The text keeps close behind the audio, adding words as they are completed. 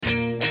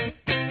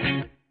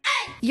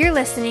You're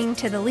listening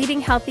to the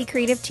Leading Healthy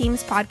Creative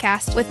Teams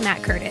podcast with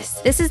Matt Curtis.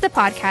 This is the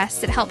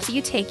podcast that helps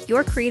you take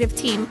your creative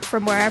team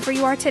from wherever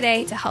you are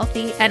today to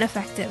healthy and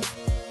effective.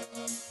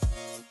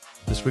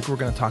 This week we're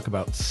going to talk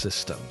about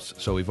systems.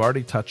 So we've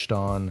already touched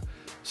on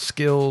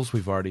skills,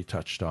 we've already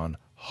touched on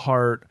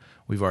heart,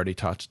 we've already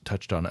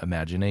touched on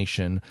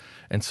imagination.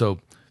 And so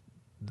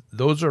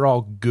those are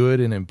all good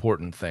and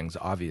important things,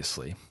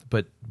 obviously,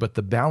 but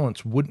the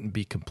balance wouldn't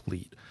be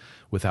complete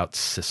without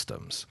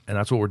systems. And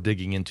that's what we're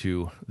digging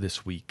into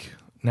this week.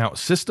 Now,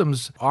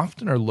 systems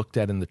often are looked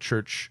at in the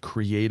church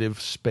creative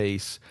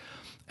space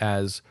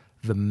as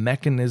the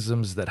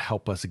mechanisms that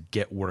help us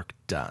get work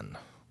done.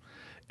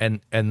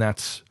 And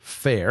that's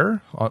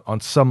fair on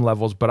some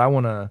levels, but I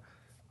want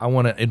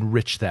to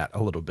enrich that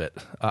a little bit.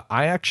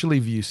 I actually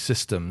view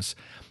systems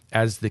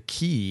as the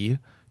key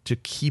to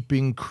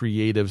keeping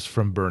creatives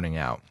from burning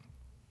out.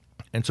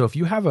 And so if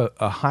you have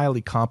a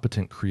highly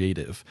competent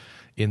creative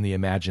in the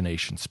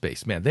imagination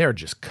space, man, they are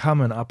just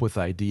coming up with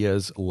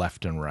ideas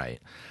left and right.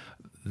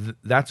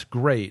 That's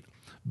great,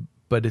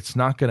 but it's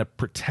not going to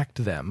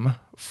protect them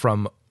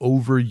from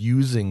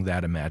overusing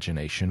that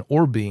imagination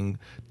or being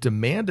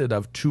demanded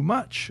of too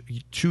much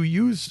to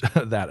use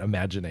that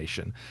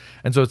imagination.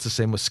 And so it's the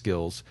same with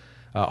skills.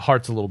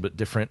 Heart's a little bit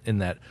different in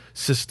that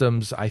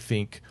systems, I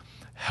think,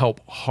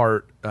 help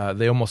heart.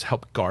 They almost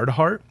help guard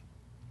heart.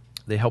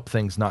 They help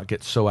things not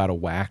get so out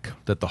of whack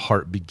that the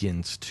heart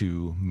begins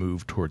to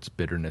move towards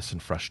bitterness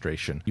and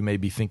frustration. You may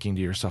be thinking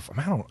to yourself,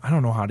 I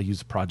don't know how to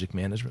use project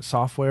management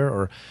software,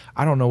 or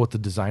I don't know what the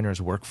designer's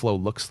workflow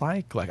looks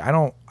like. Like I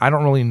don't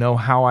really know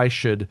how I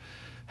should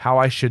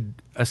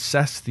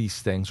assess these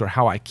things, or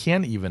how I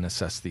can even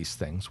assess these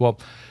things. Well,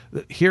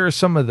 here are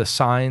some of the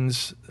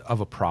signs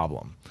of a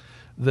problem.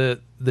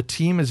 The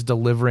team is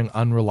delivering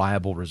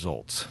unreliable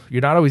results.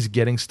 You're not always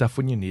getting stuff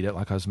when you need it,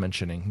 like I was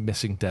mentioning,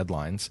 missing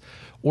deadlines,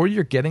 or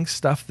you're getting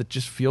stuff that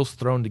just feels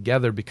thrown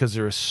together because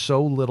there is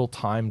so little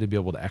time to be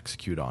able to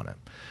execute on it.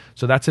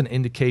 So that's an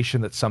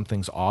indication that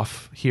something's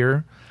off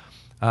here.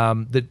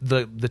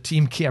 The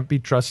team can't be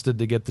trusted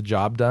to get the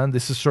job done.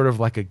 This is sort of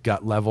like a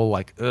gut level,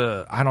 like,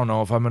 I don't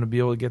know if I'm going to be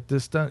able to get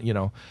this done. You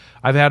know,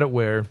 I've had it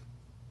where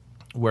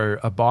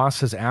a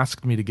boss has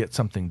asked me to get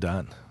something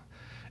done.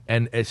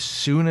 And as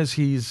soon as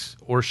he's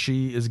or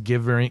she is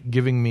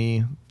giving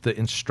me the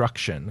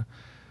instruction,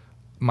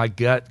 my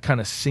gut kind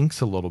of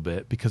sinks a little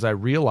bit because I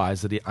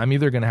realize that I'm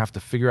either going to have to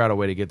figure out a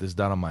way to get this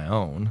done on my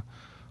own,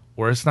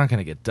 or it's not going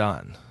to get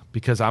done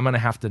because I'm going to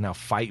have to now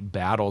fight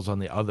battles on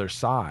the other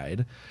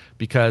side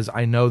because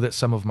I know that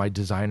some of my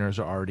designers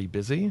are already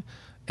busy,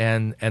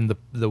 and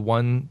the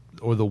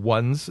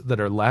ones that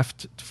are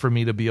left for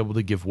me to be able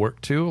to give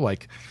work to,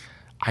 like,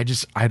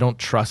 I don't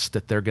trust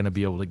that they're going to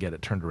be able to get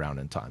it turned around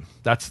in time.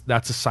 That's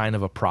a sign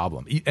of a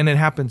problem. And it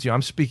happens,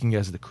 I'm speaking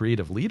as the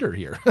creative leader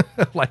here.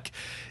 Like,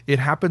 it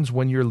happens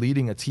when you're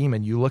leading a team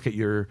and you look at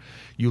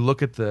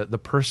the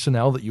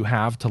personnel that you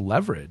have to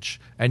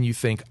leverage, and you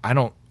think, I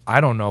don't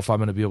know if I'm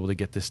going to be able to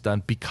get this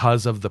done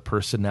because of the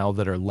personnel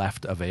that are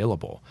left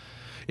available.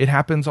 It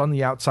happens on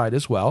the outside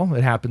as well.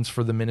 It happens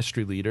for the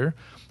ministry leader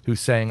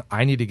who's saying,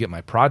 I need to get my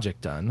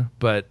project done,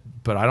 but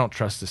I don't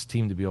trust this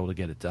team to be able to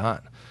get it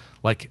done.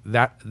 Like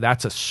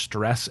that's a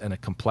stress and a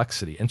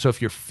complexity. And so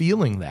if you're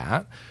feeling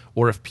that,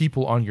 or if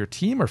people on your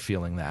team are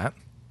feeling that,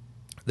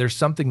 there's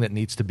something that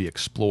needs to be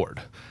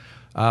explored.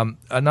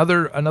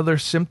 Another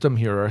symptom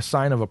here, or a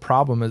sign of a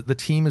problem, is the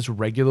team is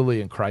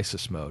regularly in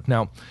crisis mode.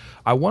 Now,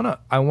 I want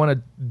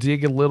to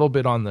dig a little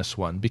bit on this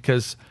one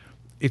because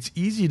it's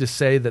easy to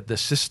say that the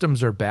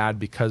systems are bad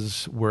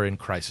because we're in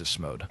crisis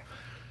mode.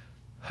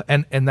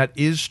 And that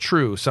is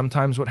true.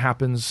 Sometimes what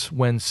happens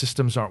when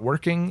systems aren't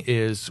working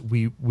is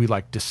we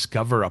like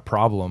discover a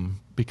problem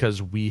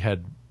because we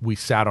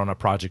sat on a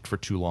project for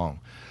too long.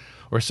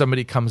 Or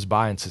somebody comes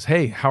by and says,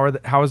 hey, how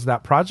is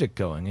that project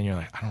going? And you're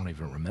like, I don't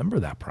even remember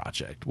that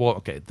project. Well,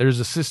 okay,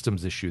 there's a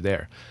systems issue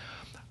there.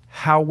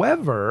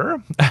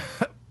 However,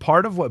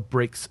 part of what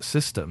breaks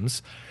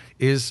systems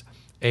is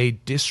a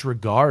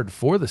disregard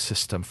for the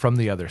system from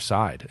the other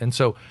side. And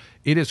so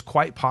it is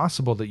quite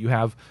possible that you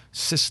have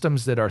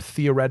systems that are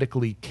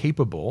theoretically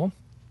capable,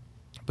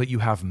 but you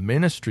have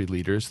ministry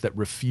leaders that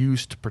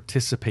refuse to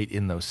participate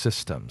in those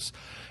systems.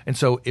 And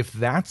so if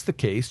that's the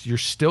case, you're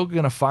still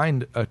going to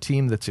find a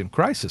team that's in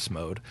crisis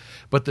mode,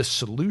 but the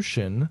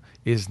solution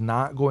is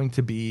not going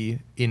to be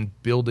in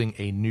building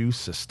a new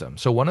system.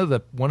 So one of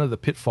the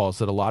pitfalls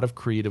that a lot of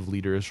creative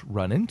leaders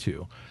run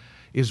into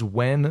is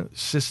when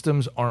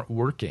systems aren't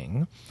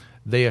working,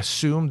 they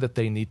assume that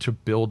they need to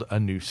build a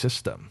new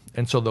system.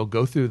 And so they'll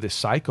go through this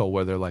cycle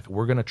where they're like,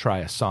 we're going to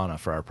try Asana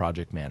for our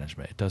project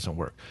management. It doesn't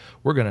work.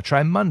 We're going to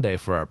try Monday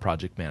for our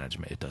project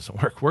management. It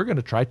doesn't work. We're going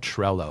to try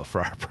Trello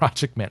for our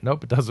project management.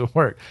 Nope, it doesn't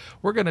work.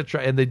 We're going to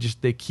try, and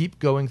they keep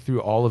going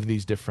through all of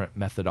these different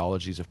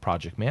methodologies of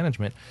project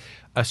management,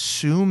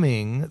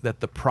 assuming that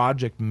the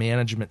project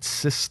management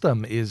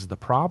system is the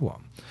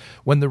problem,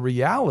 when the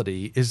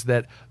reality is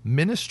that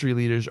ministry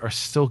leaders are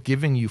still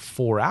giving you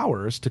 4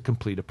 hours to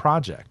complete a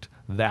project.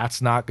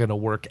 That's not going to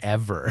work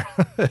ever.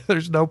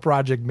 There's no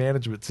project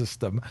management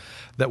system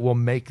that will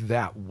make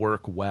that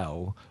work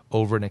well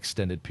over an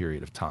extended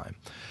period of time.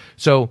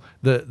 So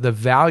the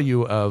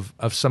value of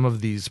some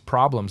of these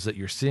problems that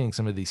you're seeing,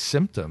 some of these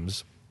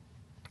symptoms,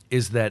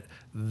 is that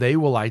they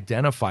will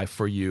identify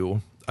for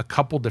you a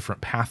couple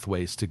different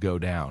pathways to go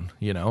down,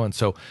 and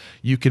so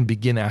you can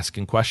begin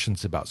asking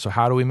questions about, so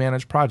how do we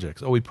manage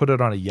projects? Oh, we put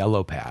it on a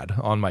yellow pad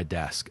on my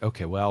desk.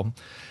 Okay, well,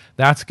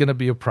 that's going to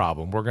be a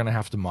problem. We're going to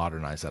have to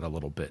modernize that a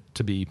little bit.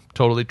 To be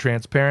totally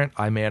transparent,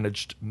 I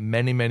managed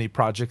many, many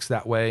projects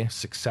that way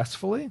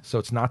successfully. So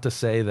it's not to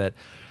say that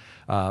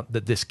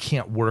that this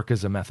can't work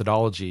as a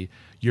methodology.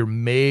 Your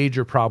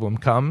major problem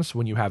comes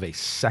when you have a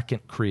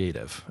second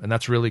creative. And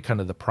that's really kind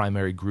of the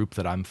primary group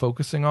that I'm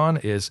focusing on,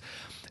 is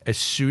as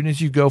soon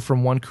as you go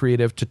from one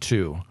creative to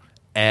two,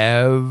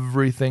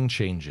 everything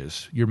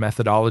changes. Your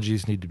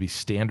methodologies need to be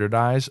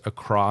standardized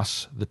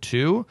across the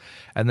two.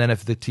 And then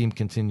if the team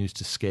continues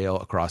to scale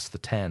across the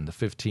 10, the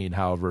 15,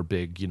 however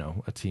big,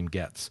 a team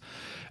gets.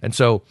 And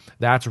so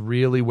that's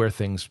really where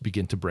things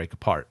begin to break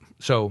apart.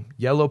 So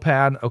yellow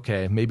pad,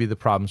 okay, maybe the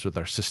problems with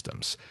our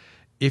systems.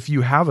 If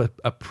you have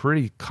a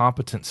pretty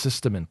competent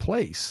system in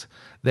place,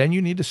 then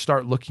you need to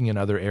start looking in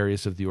other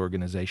areas of the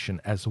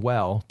organization as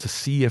well to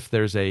see if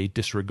there's a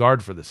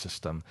disregard for the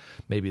system.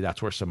 Maybe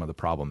that's where some of the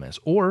problem is.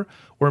 Or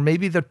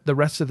maybe the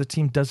rest of the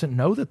team doesn't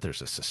know that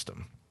there's a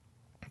system.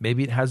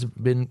 Maybe it has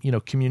been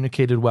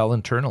communicated well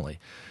internally,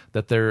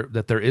 that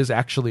there is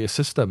actually a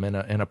system and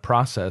a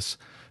process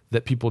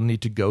that people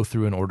need to go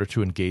through in order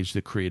to engage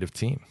the creative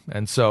team.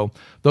 And so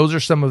those are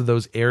some of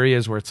those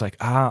areas where it's like,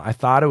 I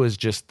thought it was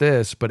just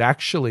this, but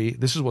actually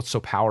this is what's so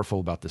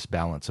powerful about this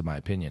balance, in my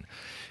opinion,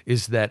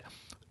 is that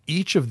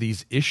each of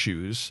these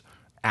issues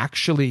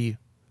actually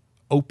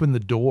open the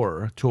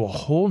door to a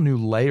whole new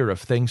layer of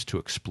things to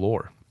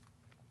explore.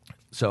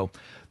 So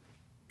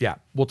yeah,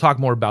 we'll talk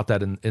more about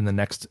that in the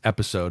next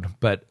episode,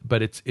 but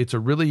it's a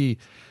really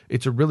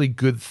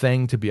good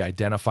thing to be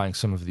identifying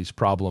some of these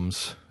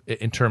problems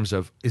in terms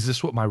of, is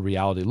this what my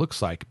reality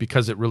looks like?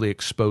 Because it really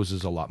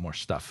exposes a lot more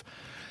stuff.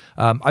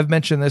 I've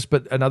mentioned this,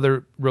 but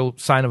another real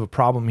sign of a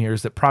problem here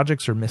is that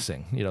projects are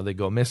missing. They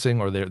go missing,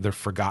 or they're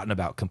forgotten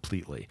about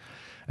completely.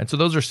 And so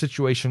those are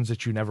situations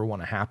that you never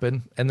want to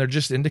happen, and they're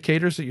just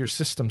indicators that your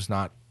system's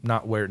not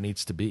where it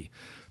needs to be.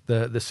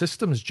 The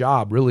system's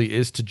job really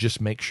is to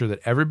just make sure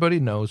that everybody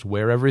knows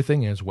where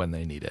everything is when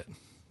they need it.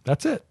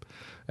 That's it.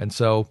 And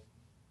so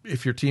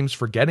if your team's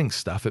forgetting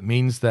stuff, it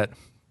means that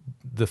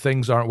the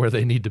things aren't where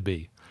they need to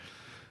be.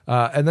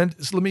 And then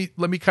so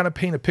let me kind of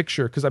paint a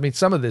picture, because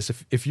some of this,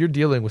 if you're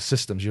dealing with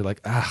systems, you're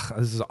like,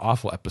 this is an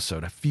awful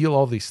episode. I feel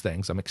all these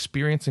things. I'm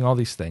experiencing all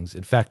these things.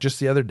 In fact, just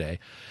the other day,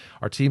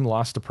 our team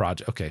lost a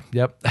project. Okay,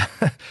 yep.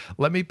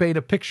 Let me paint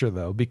a picture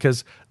though,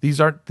 because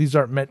these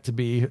aren't meant to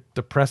be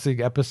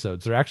depressing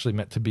episodes. They're actually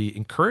meant to be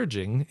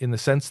encouraging in the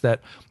sense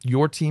that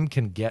your team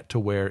can get to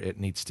where it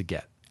needs to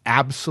get.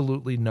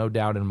 Absolutely no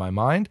doubt in my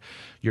mind,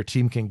 your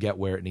team can get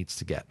where it needs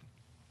to get.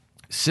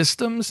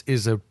 Systems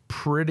is a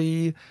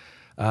pretty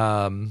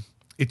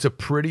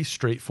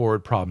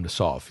straightforward problem to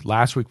solve.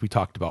 Last week we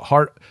talked about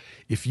heart.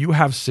 If you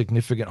have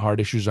significant heart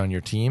issues on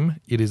your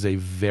team, it is a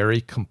very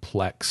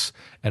complex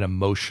and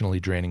emotionally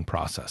draining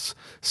process.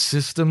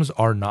 Systems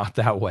are not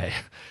that way.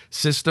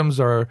 Systems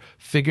are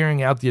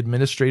figuring out the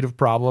administrative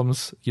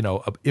problems,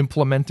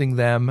 implementing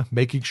them,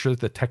 making sure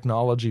that the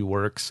technology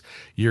works.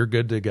 You're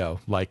good to go.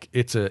 Like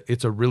it's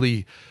a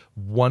really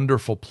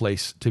wonderful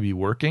place to be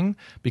working,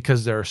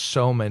 because there are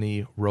so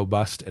many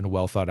robust and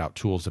well thought out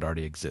tools that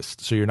already exist.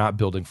 So you're not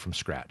building from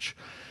scratch.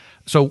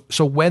 So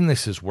when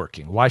this is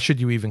working, why should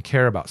you even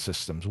care about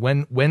systems?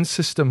 When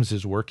systems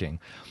is working,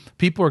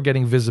 people are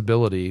getting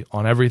visibility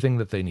on everything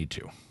that they need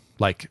to.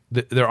 Like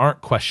there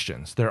aren't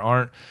questions. There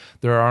aren't,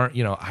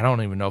 I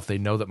don't even know if they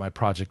know that my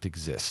project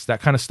exists.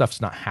 That kind of stuff's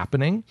not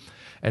happening.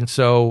 And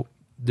so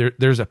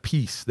there's a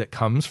piece that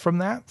comes from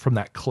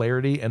that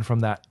clarity and from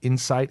that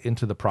insight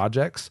into the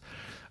projects,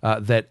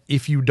 that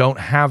if you don't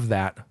have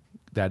that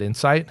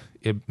insight,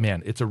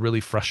 it's a really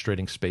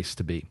frustrating space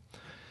to be.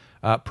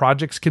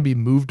 Projects can be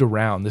moved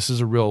around. This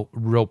is a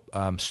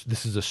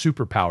this is a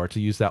superpower, to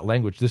use that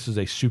language. This is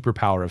a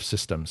superpower of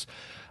systems.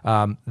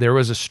 There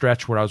was a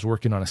stretch where I was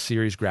working on a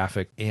series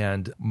graphic,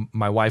 and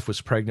my wife was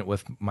pregnant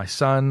with my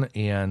son,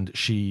 and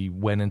she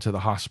went into the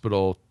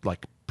hospital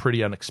like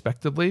pretty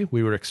unexpectedly.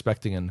 We were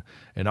expecting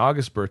an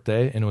August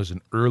birthday, and it was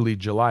an early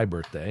July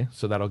birthday.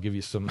 So that'll give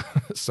you some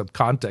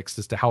context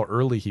as to how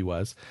early he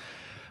was.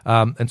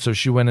 And so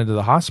she went into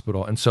the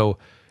hospital. And so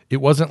it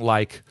wasn't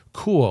like,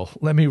 cool,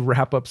 let me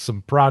wrap up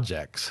some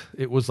projects.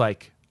 It was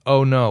like,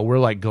 oh no, we're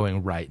like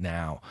going right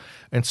now.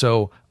 And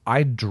so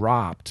I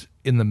dropped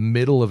in the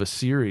middle of a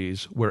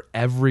series where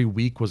every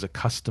week was a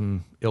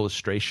custom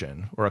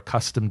illustration or a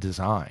custom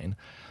design.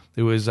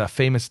 It was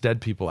Famous Dead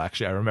People,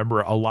 actually. I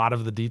remember a lot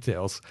of the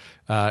details.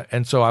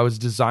 And so I was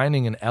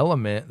designing an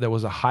element that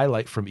was a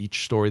highlight from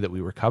each story that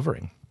we were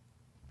covering.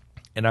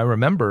 And I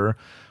remember,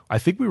 I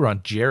think we were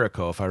on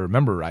Jericho, if I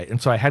remember right.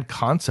 And so I had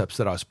concepts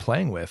that I was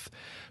playing with,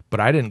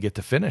 but I didn't get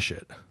to finish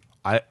it.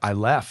 I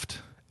left.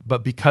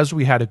 But because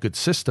we had a good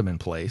system in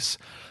place,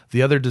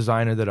 the other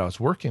designer that I was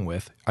working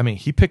with, I mean,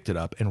 he picked it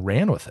up and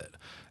ran with it.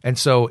 And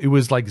so it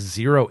was like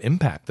zero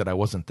impact that I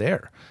wasn't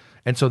there.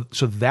 And so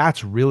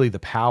that's really the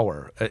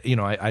power.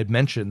 I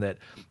mentioned that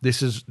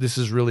this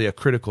is really a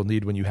critical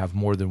need when you have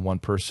more than one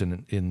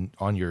person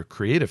on your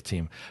creative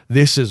team.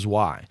 This is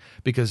why,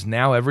 because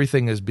now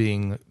everything is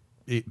being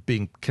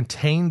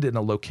contained in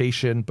a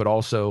location, but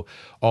also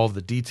all of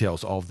the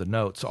details, all of the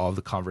notes, all of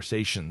the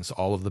conversations,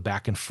 all of the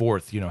back and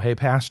forth. Hey,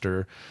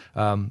 pastor,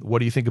 what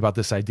do you think about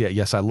this idea?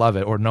 Yes, I love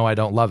it. Or no, I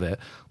don't love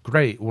it.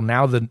 Great. Well,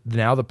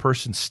 now the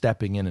person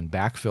stepping in and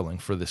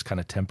backfilling for this kind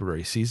of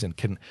temporary season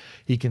can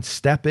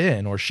step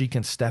in, or she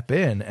can step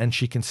in, and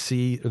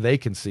they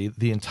can see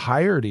the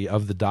entirety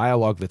of the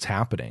dialogue that's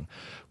happening.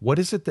 What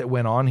is it that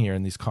went on here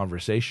in these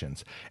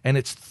conversations? And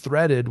it's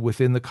threaded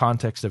within the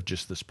context of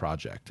just this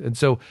project. And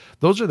so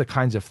those are the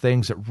kinds of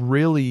things that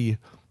really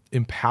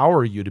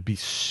empower you to be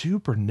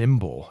super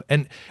nimble.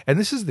 And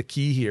this is the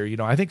key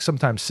here. I think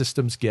sometimes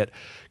systems get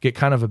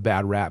kind of a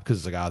bad rap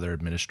because it's like, they're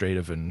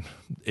administrative and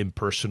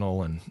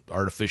impersonal and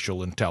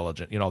artificial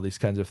intelligent, all these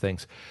kinds of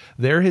things.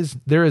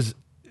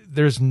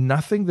 There's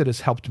nothing that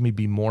has helped me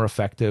be more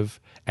effective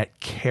at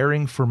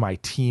caring for my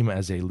team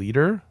as a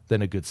leader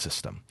than a good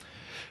system.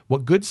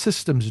 What good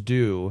systems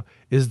do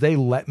is they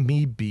let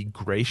me be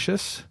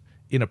gracious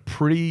in a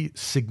pretty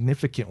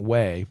significant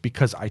way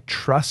because I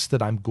trust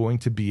that I'm going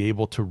to be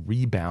able to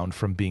rebound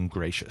from being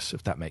gracious,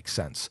 if that makes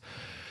sense.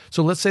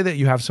 So let's say that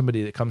you have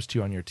somebody that comes to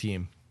you on your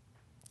team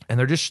and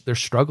they're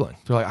struggling.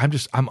 They're like,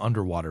 I'm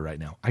underwater right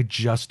now. I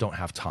just don't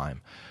have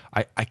time.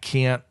 I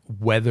can't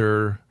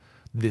weather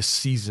this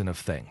season of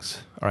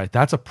things. All right,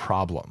 that's a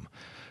problem.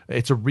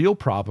 It's a real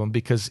problem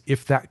because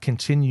if that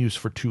continues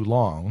for too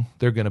long,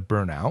 they're going to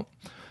burn out.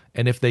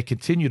 And if they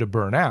continue to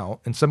burn out,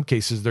 in some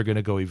cases, they're going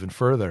to go even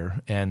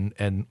further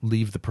and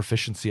leave the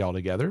proficiency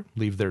altogether,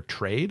 leave their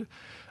trade,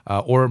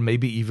 or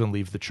maybe even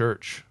leave the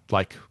church,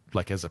 like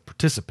as a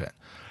participant.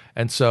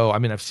 And so,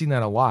 I've seen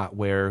that a lot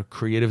where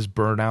creatives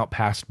burn out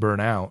past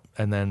burnout,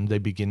 and then they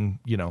begin,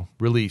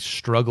 really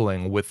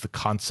struggling with the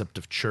concept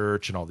of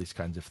church and all these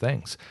kinds of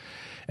things.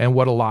 And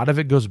what a lot of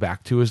it goes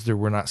back to is there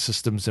were not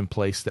systems in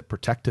place that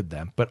protected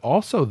them, but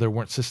also there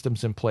weren't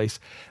systems in place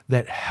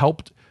that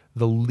helped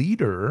the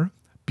leader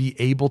be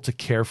able to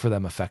care for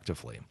them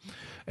effectively.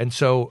 And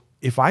so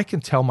if I can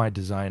tell my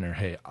designer,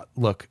 hey,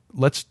 look,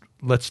 let's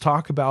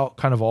talk about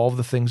kind of all of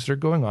the things that are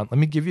going on. Let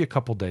me give you a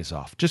couple days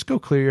off. Just go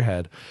clear your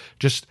head.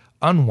 Just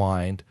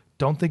unwind.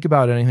 Don't think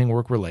about anything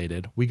work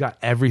related. We got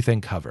everything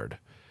covered.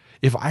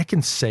 If I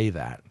can say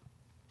that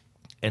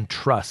and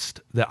trust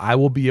that I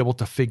will be able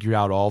to figure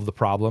out all of the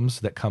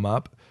problems that come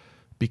up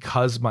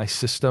because my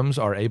systems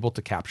are able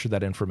to capture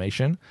that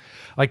information,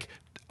 like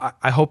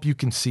I hope you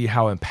can see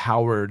how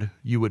empowered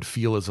you would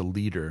feel as a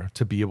leader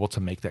to be able to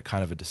make that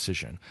kind of a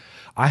decision.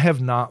 I have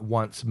not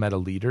once met a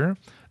leader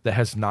that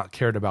has not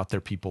cared about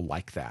their people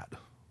like that.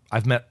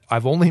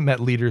 I've only met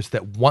leaders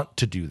that want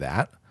to do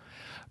that,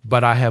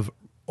 but I have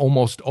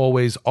almost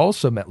always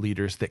also met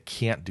leaders that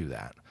can't do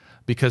that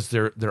because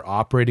they're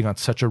operating on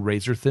such a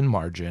razor thin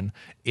margin,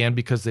 and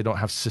because they don't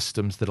have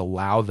systems that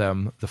allow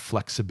them the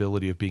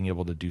flexibility of being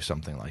able to do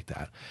something like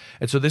that.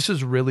 And so this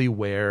is really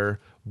where,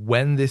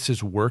 when this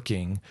is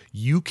working,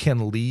 you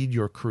can lead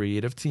your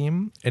creative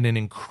team in an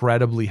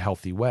incredibly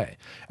healthy way.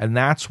 And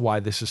that's why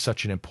this is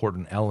such an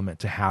important element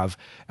to have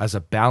as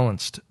a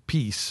balanced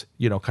piece,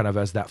 kind of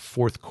as that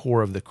fourth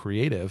core of the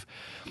creative.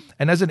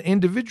 And as an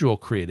individual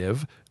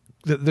creative,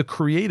 the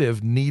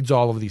creative needs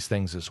all of these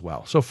things as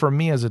well. So for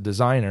me as a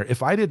designer,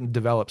 if I didn't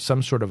develop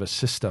some sort of a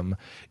system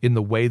in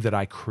the way that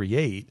I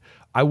create,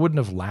 I wouldn't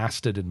have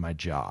lasted in my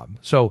job.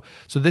 So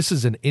this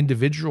is an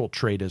individual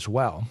trait as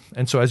well.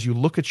 And so as you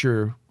look at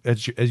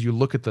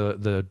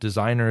the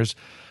designers,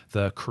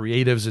 the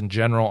creatives in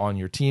general on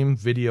your team,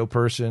 video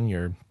person,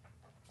 your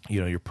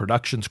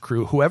productions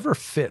crew, whoever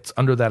fits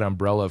under that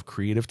umbrella of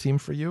creative team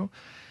for you,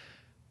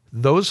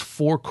 those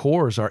four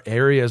cores are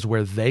areas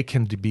where they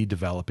can be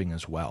developing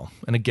as well.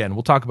 And again,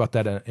 we'll talk about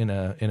that in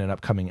an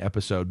upcoming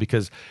episode,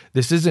 because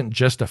this isn't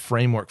just a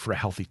framework for a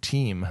healthy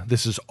team.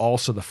 This is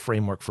also the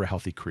framework for a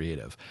healthy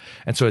creative.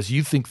 And so as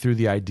you think through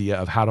the idea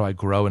of how do I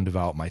grow and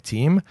develop my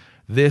team,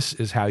 this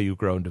is how you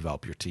grow and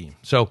develop your team.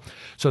 So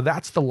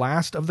that's the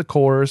last of the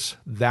cores.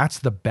 That's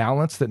the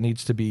balance that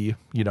needs to be,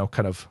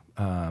 kind of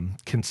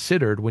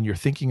considered when you're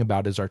thinking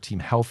about, is our team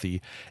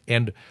healthy,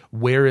 and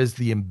where is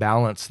the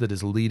imbalance that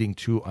is leading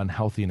to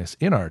unhealthiness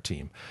in our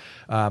team.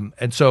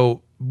 And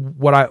so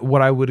what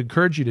I would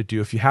encourage you to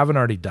do, if you haven't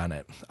already done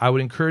it, I would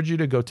encourage you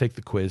to go take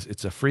the quiz.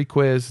 It's a free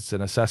quiz. It's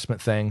an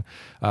assessment thing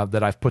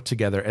that I've put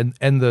together.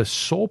 And the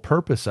sole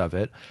purpose of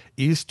it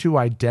is to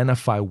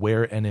identify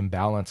where an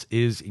imbalance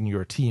is in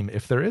your team,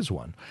 if there is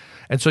one.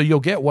 And so you'll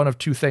get one of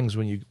two things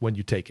when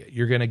you take it.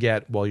 You're going to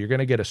get a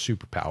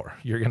superpower.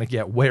 You're going to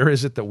get, where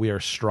is it that we are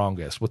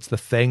strongest? What's the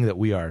thing that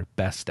we are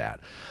best at?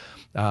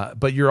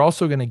 But you're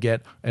also going to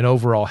get an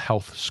overall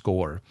health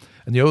score.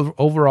 And the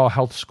overall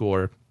health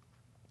score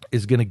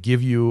is going to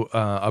give you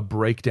a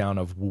breakdown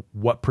of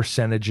what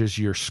percentages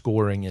you're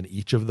scoring in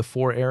each of the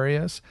 4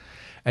 areas.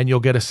 And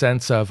you'll get a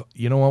sense of,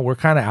 you know what, we're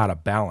kind of out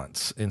of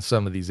balance in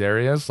some of these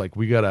areas. Like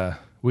we gotta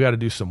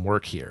do some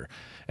work here.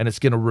 And it's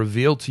going to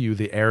reveal to you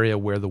the area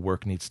where the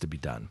work needs to be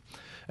done.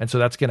 And so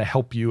that's going to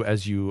help you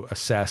as you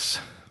assess,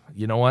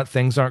 you know what,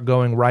 things aren't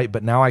going right,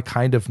 but now I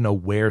kind of know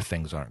where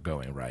things aren't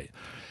going right.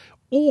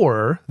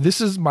 Or this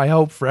is my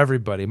hope for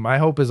everybody. My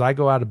hope is I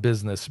go out of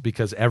business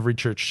because every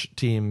church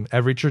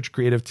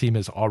creative team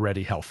is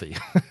already healthy.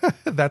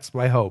 That's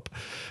my hope.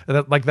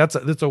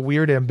 That's a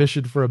weird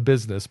ambition for a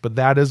business, but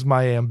that is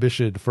my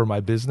ambition for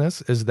my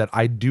business, is that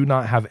I do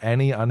not have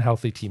any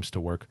unhealthy teams to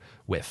work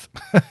with.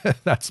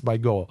 That's my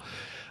goal.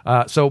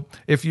 So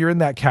if you're in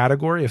that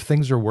category, if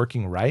things are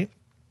working right,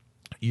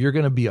 you're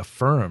going to be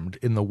affirmed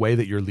in the way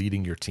that you're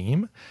leading your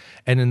team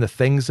and in the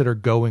things that are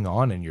going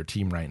on in your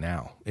team right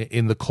now,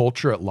 in the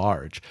culture at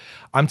large.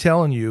 I'm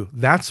telling you,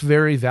 that's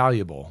very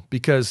valuable,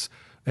 because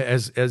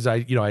as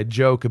I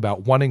joke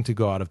about wanting to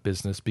go out of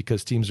business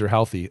because teams are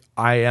healthy.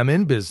 I am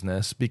in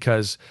business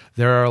because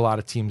there are a lot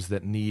of teams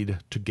that need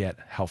to get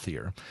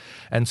healthier.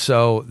 And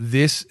so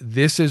this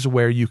is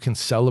where you can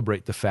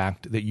celebrate the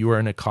fact that you are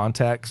in a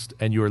context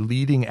and you are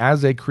leading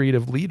as a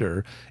creative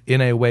leader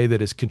in a way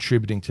that is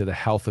contributing to the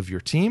health of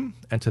your team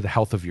and to the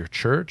health of your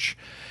church.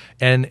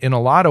 And in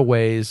a lot of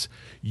ways,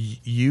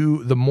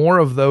 the more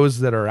of those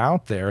that are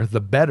out there, the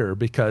better,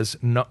 because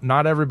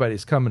not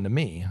everybody's coming to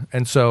me.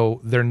 And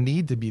so there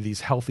need to be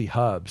these healthy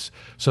hubs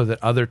so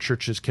that other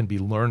churches can be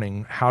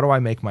learning, how do I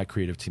make my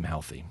creative team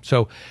healthy?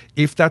 So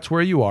if that's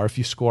where you are, if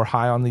you score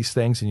high on these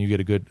things and you get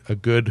a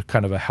good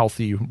kind of a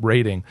healthy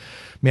rating,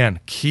 man,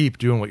 keep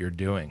doing what you're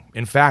doing.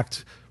 In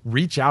fact,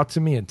 reach out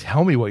to me and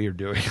tell me what you're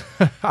doing.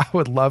 I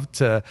would love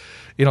to,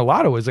 in a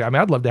lot of ways,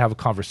 I'd love to have a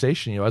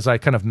conversation, as I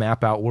kind of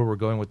map out where we're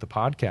going with the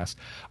podcast.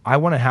 I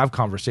want to have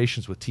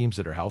conversations with teams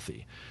that are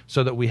healthy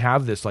so that we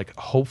have this like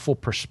hopeful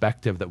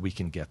perspective that we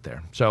can get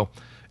there. So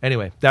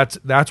anyway, that's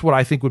what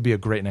I think would be a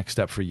great next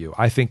step for you.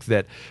 I think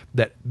that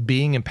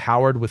being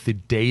empowered with the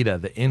data,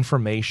 the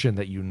information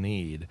that you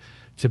need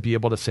to be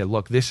able to say,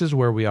 look, this is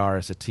where we are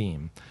as a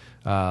team.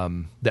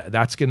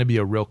 That's going to be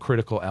a real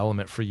critical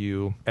element for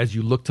you as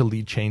you look to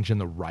lead change in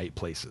the right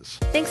places.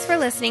 Thanks for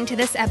listening to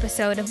this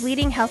episode of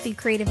Leading Healthy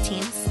Creative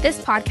Teams. This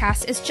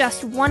podcast is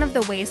just one of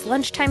the ways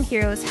Lunchtime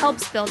Heroes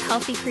helps build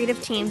healthy creative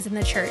teams in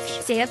the church.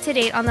 Stay up to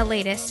date on the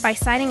latest by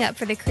signing up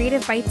for the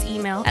Creative Bites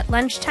email at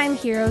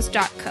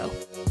lunchtimeheroes.co.